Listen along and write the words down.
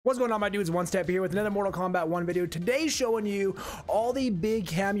What's going on, my dudes? One Step here with another Mortal Kombat 1 video. Today showing you all the big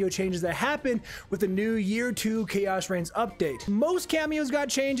cameo changes that happened with the new Year 2 Chaos Reigns update. Most cameos got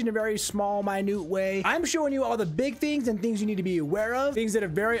changed in a very small, minute way. I'm showing you all the big things and things you need to be aware of, things that are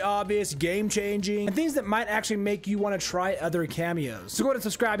very obvious, game-changing, and things that might actually make you want to try other cameos. So go ahead and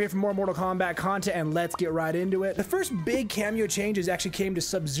subscribe here for more Mortal Kombat content, and let's get right into it. The first big cameo changes actually came to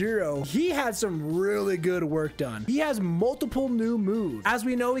Sub-Zero. He had some really good work done. He has multiple new moves. As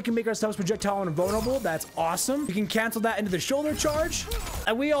we know, we can make ourselves projectile invulnerable. That's awesome. We can cancel that into the shoulder charge,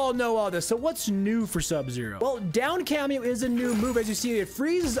 and we all know all this. So what's new for Sub-Zero? Well, down cameo is a new move. As you see, it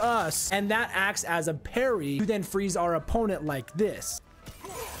freezes us, and that acts as a parry to then freeze our opponent like this.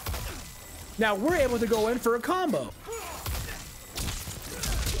 Now we're able to go in for a combo.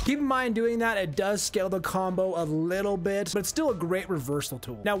 Keep in mind, doing that, it does scale the combo a little bit, but it's still a great reversal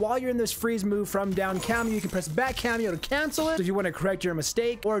tool. Now, while you're in this freeze move from down cameo, you can press back cameo to cancel it, so if you want to correct your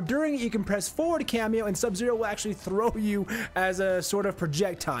mistake, or during it, you can press forward cameo, and Sub-Zero will actually throw you as a sort of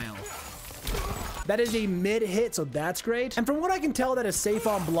projectile. That is a mid hit, so that's great. And from what I can tell, that is safe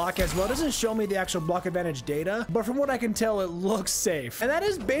on block as well. It doesn't show me the actual block advantage data, but from what I can tell, it looks safe. And that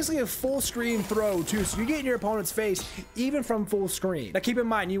is basically a full screen throw too, so you get in your opponent's face even from full screen. Now keep in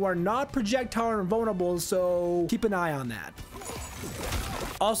mind, you are not projectile invulnerable, so keep an eye on that.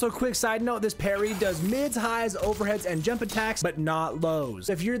 Also, quick side note, this parry does mids, highs, overheads, and jump attacks, but not lows.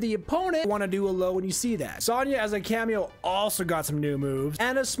 If you're the opponent, you want to do a low when you see that. Sonya as a cameo also got some new moves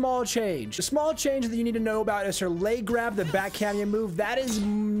and a small change. The small change that you need to know about is her leg grab, the back cameo move. That is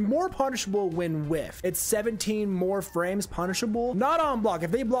more punishable when whiff. It's 17 more frames punishable. Not on block.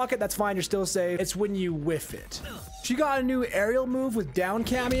 If they block it, that's fine. You're still safe. It's when you whiff it. She got a new aerial move with down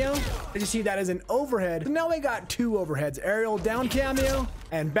cameo. As you see, that is an overhead. So now we got two overheads, aerial down cameo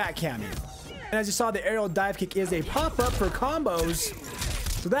and back cameo. And as you saw, the aerial dive kick is a pop-up for combos.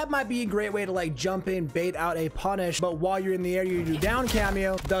 So that might be a great way to like jump in, bait out a punish, but while you're in the air, you do down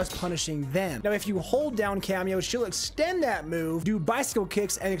cameo, thus punishing them. Now, if you hold down cameo, she'll extend that move, do bicycle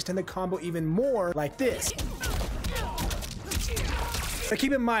kicks, and extend the combo even more like this. But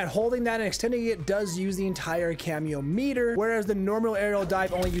keep in mind, holding that and extending it does use the entire cameo meter, whereas the normal aerial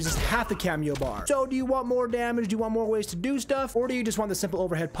dive only uses half the cameo bar. So do you want more damage? Do you want more ways to do stuff? Or do you just want the simple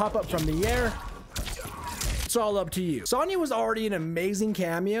overhead pop-up from the air? It's all up to you. Sonya was already an amazing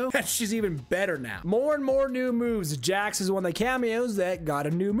cameo, and she's even better now. More and more new moves. Jax is one of the cameos that got a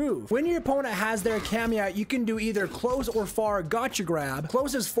new move. When your opponent has their cameo out, you can do either close or far gotcha grab.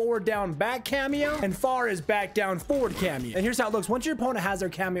 Close is forward down back cameo, and far is back down forward cameo. And here's how it looks. Once your opponent has their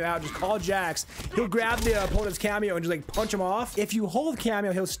cameo out, just call Jax. He'll grab the opponent's cameo and just like punch him off. If you hold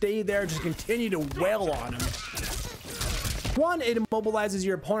cameo, he'll stay there, just continue to wail on him. One, it immobilizes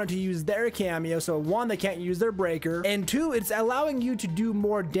your opponent to use their cameo, so one, they can't use their breaker, and two, it's allowing you to do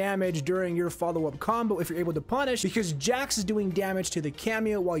more damage during your follow-up combo if you're able to punish, because Jax is doing damage to the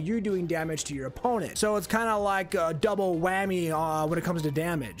cameo while you're doing damage to your opponent. So it's kind of like a double whammy when it comes to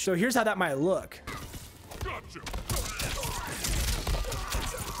damage. So here's how that might look. Gotcha.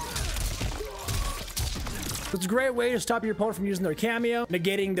 It's a great way to stop your opponent from using their cameo,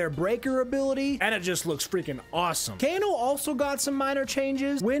 negating their breaker ability, and it just looks freaking awesome. Kano also got some minor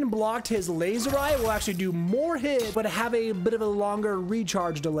changes. When blocked, his laser eye will actually do more hit, but have a bit of a longer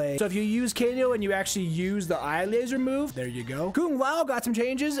recharge delay. So if you use Kano and you actually use the eye laser move, there you go. Kung Lao got some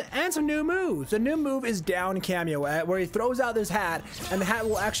changes and some new moves. The new move is down cameo, where he throws out this hat, and the hat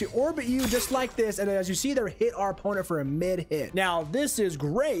will actually orbit you just like this, and as you see there, hit our opponent for a mid hit. Now, this is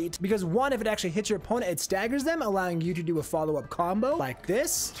great because one, if it actually hits your opponent, it staggers them, allowing you to do a follow-up combo like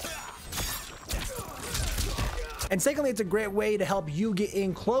this. And secondly, it's a great way to help you get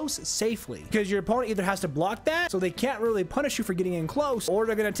in close safely, because your opponent either has to block that, so they can't really punish you for getting in close, or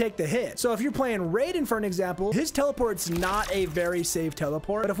they're gonna take the hit. So if you're playing Raiden, for an example, his teleport's not a very safe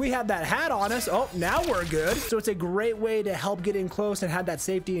teleport, but if we have that hat on us, oh, now we're good. So it's a great way to help get in close and have that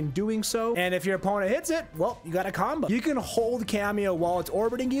safety in doing so. And if your opponent hits it, well, you got a combo. You can hold cameo while it's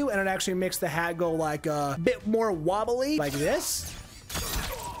orbiting you, and it actually makes the hat go like a bit more wobbly, like this.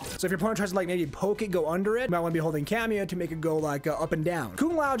 So if your opponent tries to like maybe poke it, go under it, you might want to be holding cameo to make it go like up and down.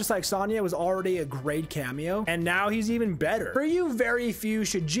 Kung Lao, just like Sonya, was already a great cameo, and now he's even better. For you very few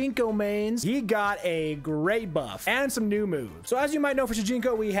Shijinko mains, he got a great buff and some new moves. So as you might know, for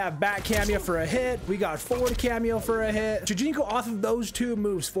Shijinko, we have back cameo for a hit. We got forward cameo for a hit. Shijinko, off of those two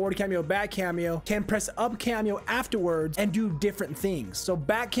moves, forward cameo, back cameo, can press up cameo afterwards and do different things. So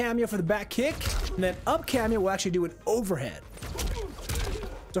back cameo for the back kick, and then up cameo will actually do an overhead.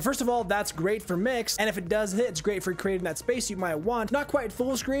 So first of all, that's great for mix, and if it does hit, it's great for creating that space you might want. Not quite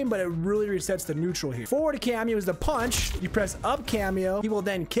full screen, but it really resets the neutral here. Forward Kameo is the punch. You press up Kameo, he will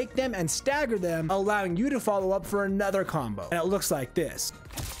then kick them and stagger them, allowing you to follow up for another combo. And it looks like this.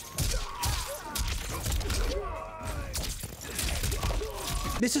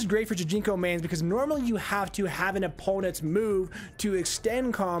 This is great for Jijinko mains because normally you have to have an opponent's move to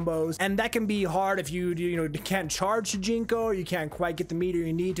extend combos, and that can be hard if you can't charge Jijinko or you can't quite get the meter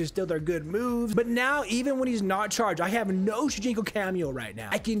you need to steal their good moves. But now, even when he's not charged, I have no Jijinko Kameo right now.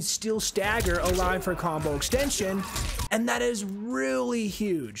 I can still stagger, allowing for combo extension, and that is really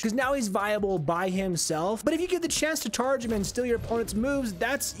huge because now he's viable by himself. But if you get the chance to charge him and steal your opponent's moves,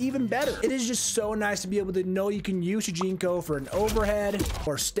 that's even better. It is just so nice to be able to know you can use Jijinko for an overhead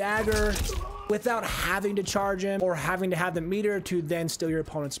or stagger without having to charge him or having to have the meter to then steal your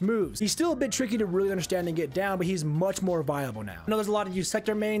opponent's moves. He's still a bit tricky to really understand and get down, but he's much more viable now. I know there's a lot of you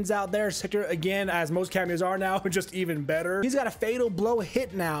Sector mains out there. Sector, again, as most Kameos are now, just even better. He's got a fatal blow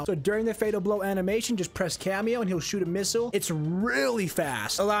hit now. So during the fatal blow animation, just press Kameo and he'll shoot a missile. It's really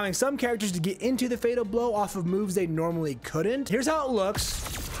fast, allowing some characters to get into the fatal blow off of moves they normally couldn't. Here's how it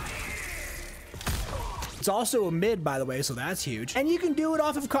looks. It's also a mid, by the way, so that's huge. And you can do it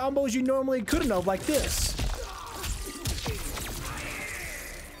off of combos you normally couldn't have, like this.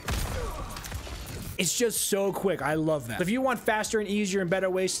 It's just so quick. I love that. So if you want faster and easier and better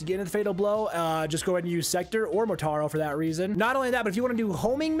ways to get into the fatal blow, just go ahead and use Sector or Motaro for that reason. Not only that, but if you want to do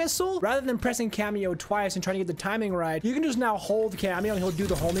homing missile, rather than pressing Kameo twice and trying to get the timing right, you can just now hold Kameo and he'll do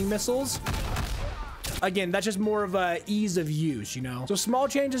the homing missiles. Again, that's just more of a ease of use, you know? So small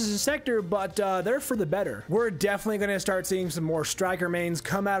changes in Sector, but they're for the better. We're definitely gonna start seeing some more striker mains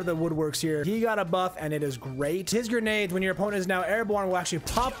come out of the woodworks here. He got a buff and it is great. His grenades, when your opponent is now airborne, will actually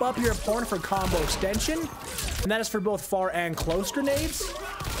pop up your opponent for combo extension. And that is for both far and close grenades.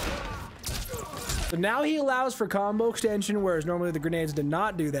 So now he allows for combo extension, whereas normally the grenades did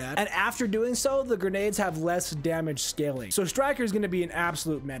not do that. And after doing so, the grenades have less damage scaling. So Striker is going to be an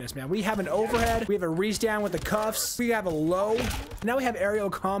absolute menace, man. We have an overhead, we have a restand with the cuffs, we have a low, now we have aerial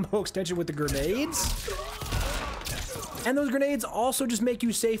combo extension with the grenades. And those grenades also just make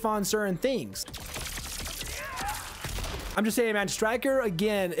you safe on certain things. I'm just saying, man, Striker,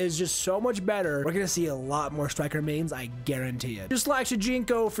 again, is just so much better. We're gonna see a lot more Striker mains, I guarantee it. Just like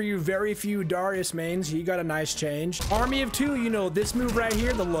Jijinko, for you very few Darius mains, he got a nice change. Army of Two, you know, this move right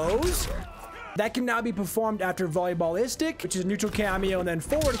here, the lows, that can now be performed after Volleyballistic, which is neutral Kameo, and then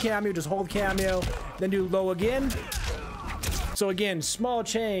forward Kameo, just hold Kameo, then do low again. So again, small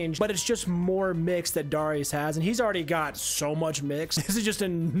change, but it's just more mix that Darius has, and he's already got so much mix. This is just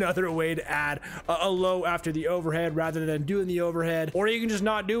another way to add a low after the overhead rather than doing the overhead, or you can just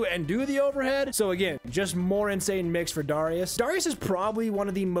not do it and do the overhead. So again, just more insane mix for Darius. Darius is probably one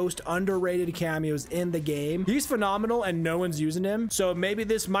of the most underrated Kameos in the game. He's phenomenal and no one's using him, so maybe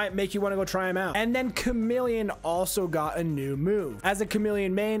this might make you want to go try him out. And then Chameleon also got a new move. As a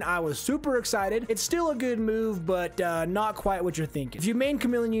Chameleon main, I was super excited. It's still a good move, but not quite what you're thinking. If you main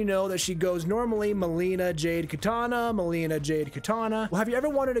Chameleon, you know that she goes normally Melina, Jade, Katana, Melina, Jade, Katana. Well, have you ever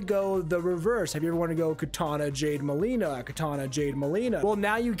wanted to go the reverse? Have you ever wanted to go Katana, Jade, Melina, Katana, Jade, Melina? Well,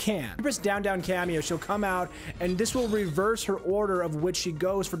 now you can. You press down Kameo, she'll come out, and this will reverse her order of which she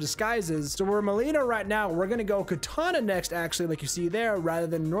goes for disguises. So we're Melina right now, we're gonna go Katana next, actually, like you see there, rather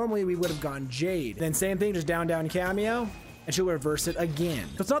than normally we would have gone Jade. Then same thing, just down Kameo, and she'll reverse it again.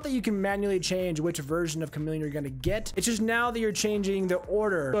 So it's not that you can manually change which version of Chameleon you're gonna get. It's just now that you're changing the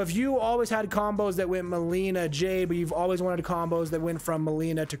order. So if you always had combos that went Melina, Jade, but you've always wanted combos that went from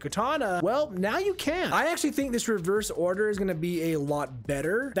Melina to Katana, well, now you can. I actually think this reverse order is gonna be a lot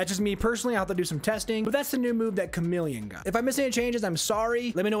better. That's just me personally. I'll have to do some testing, but that's the new move that Chameleon got. If I missed any changes, I'm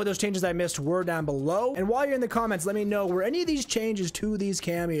sorry. Let me know what those changes I missed were down below. And while you're in the comments, let me know, were any of these changes to these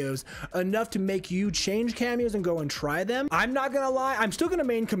Kameos enough to make you change Kameos and go and try them? I'm not gonna lie, I'm still gonna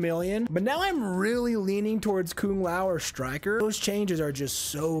main Chameleon, but now I'm really leaning towards Kung Lao or Striker. Those changes are just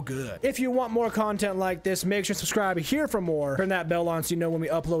so good. If you want more content like this, make sure to subscribe here for more. Turn that bell on so you know when we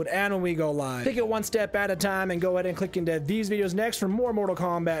upload and when we go live. Take it one step at a time and go ahead and click into these videos next for more Mortal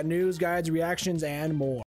Kombat news, guides, reactions, and more.